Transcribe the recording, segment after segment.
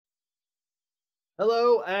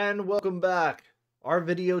Hello and welcome back. Our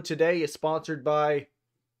video today is sponsored by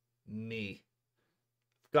me.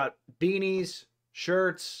 I've got beanies,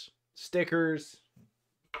 shirts, stickers,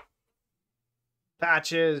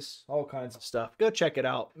 patches, all kinds of stuff. Go check it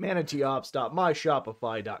out.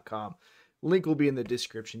 manateeops.myshopify.com. Link will be in the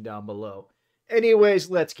description down below. Anyways,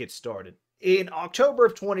 let's get started. In October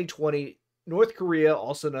of 2020, North Korea,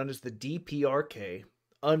 also known as the DPRK,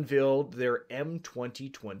 unveiled their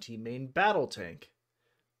M2020 main battle tank.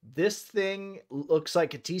 This thing looks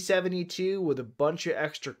like a T-72 with a bunch of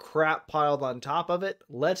extra crap piled on top of it.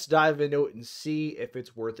 Let's dive into it and see if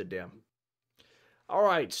it's worth a damn.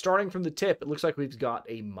 Alright, starting from the tip, it looks like we've got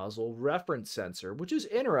a muzzle reference sensor, which is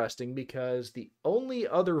interesting because the only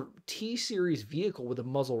other T-Series vehicle with a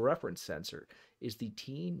muzzle reference sensor is the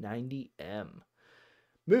T90M.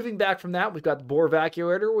 Moving back from that, we've got the bore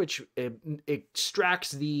evacuator, which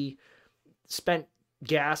extracts the spent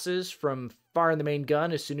gases from firing the main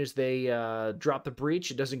gun as soon as they drop the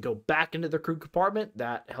breech. It doesn't go back into the crew compartment.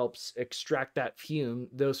 That helps extract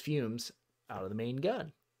those fumes out of the main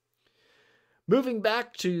gun. Moving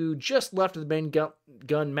back to just left of the main gun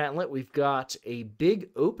mantlet, we've got a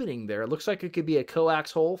big opening there. It looks like it could be a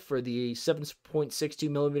coax hole for the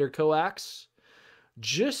 7.62 millimeter coax.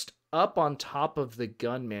 Just up on top of the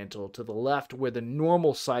gun mantle to the left where the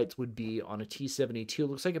normal sights would be on a T-72.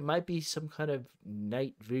 Looks like it might be some kind of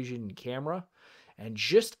night vision camera. And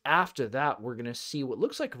just after that, we're going to see what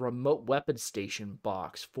looks like a remote weapon station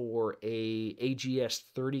box for a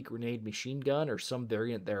AGS-30 grenade machine gun or some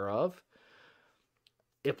variant thereof.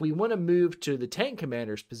 If we want to move to the tank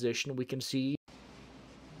commander's position, we can see...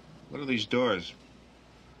 What are these doors?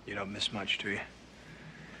 You don't miss much, do you?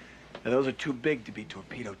 Now, those are too big to be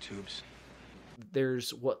torpedo tubes.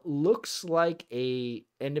 There's what looks like a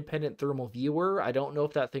independent thermal viewer. I don't know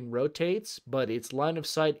if that thing rotates, but its line of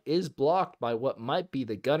sight is blocked by what might be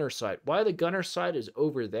the gunner sight. Why the gunner sight is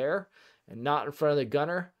over there and not in front of the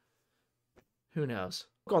gunner, who knows?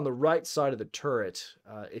 On the right side of the turret,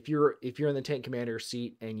 if you're in the tank commander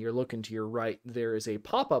seat and you're looking to your right, there is a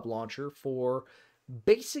pop-up launcher for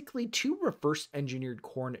basically two reverse engineered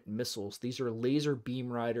Hornet missiles. These are laser beam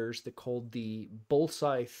riders. They're called the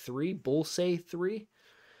Bullseye 3. They've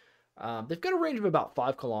got a range of about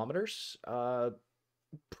 5 kilometers.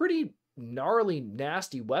 Pretty gnarly,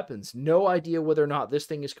 nasty weapons. No idea whether or not this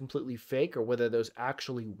thing is completely fake or whether those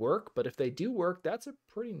actually work, but if they do work, that's a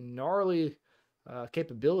pretty gnarly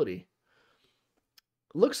capability.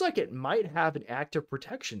 Looks like it might have an active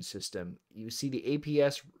protection system. You see the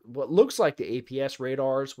APS, what looks like the APS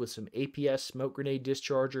radars with some APS smoke grenade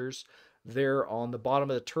dischargers there on the bottom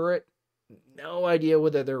of the turret. No idea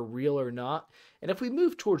whether they're real or not. And if we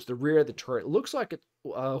move towards the rear of the turret, it looks like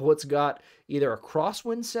what's got either a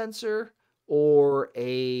crosswind sensor or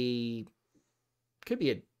could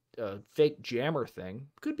be a fake jammer thing.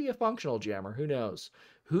 Could be a functional jammer. Who knows?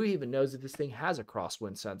 Who even knows if this thing has a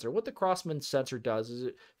crosswind sensor? What the crosswind sensor does is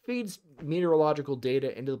it feeds meteorological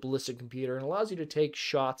data into the ballistic computer and allows you to take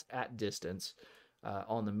shots at distance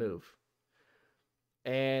on the move.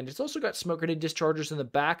 And it's also got smoke grenade dischargers in the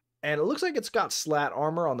back. And it looks like it's got slat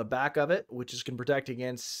armor on the back of it, which can protect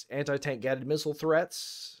against anti-tank guided missile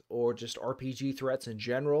threats or just RPG threats in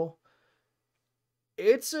general.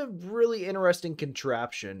 It's a really interesting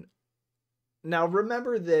contraption. Now,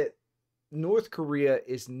 remember that North Korea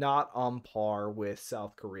is not on par with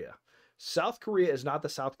South Korea. South Korea is not the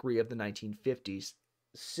South Korea of the 1950s.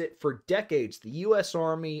 For decades, the U.S.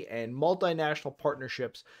 Army and multinational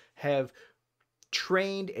partnerships have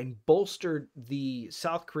trained and bolstered the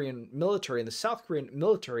South Korean military, and the South Korean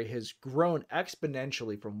military has grown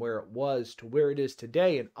exponentially from where it was to where it is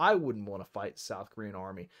today, and I wouldn't want to fight the South Korean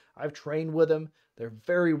Army. I've trained with them. They're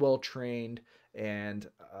very well trained, and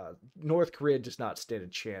North Korea does not stand a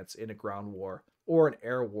chance in a ground war or an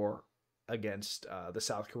air war against the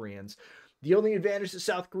South Koreans. The only advantage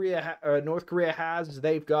that North Korea has is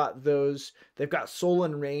they've got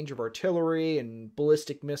Solon range of artillery and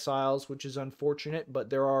ballistic missiles, which is unfortunate, but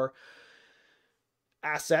there are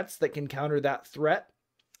assets that can counter that threat.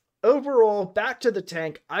 Overall, back to the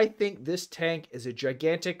tank, I think this tank is a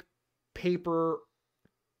gigantic paper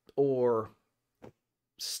or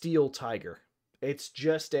steel tiger. It's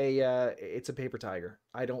just it's a paper tiger.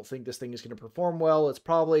 I don't think this thing is going to perform well. It's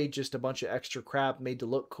probably just a bunch of extra crap made to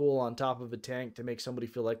look cool on top of a tank to make somebody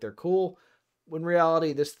feel like they're cool. When in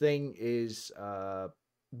reality, this thing is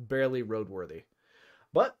barely roadworthy.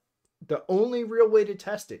 But the only real way to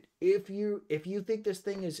test it, if you think this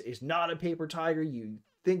thing is not a paper tiger, you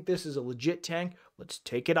think this is a legit tank, let's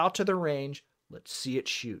take it out to the range. Let's see it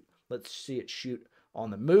shoot. Let's see it shoot on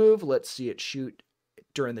the move. Let's see it shoot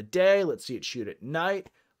during the day. Let's see it shoot at night.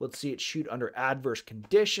 Let's see it shoot under adverse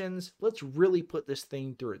conditions. Let's really put this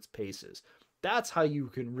thing through its paces. That's how you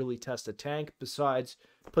can really test a tank, besides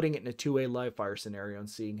putting it in a two-way live fire scenario and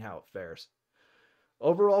seeing how it fares.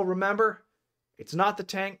 Overall, remember, it's not the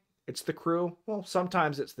tank, it's the crew. Well,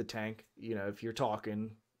 sometimes it's the tank. You know, if you're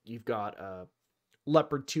talking, you've got a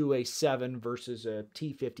Leopard 2A7 versus a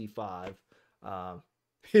T55.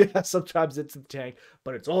 Yeah, sometimes it's the tank,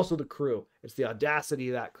 but it's also the crew. It's the audacity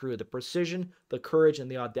of that crew, the precision, the courage,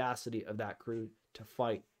 and the audacity of that crew to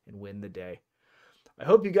fight and win the day. I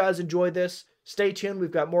hope you guys enjoyed this. Stay tuned.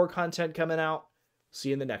 We've got more content coming out. See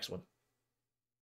you in the next one.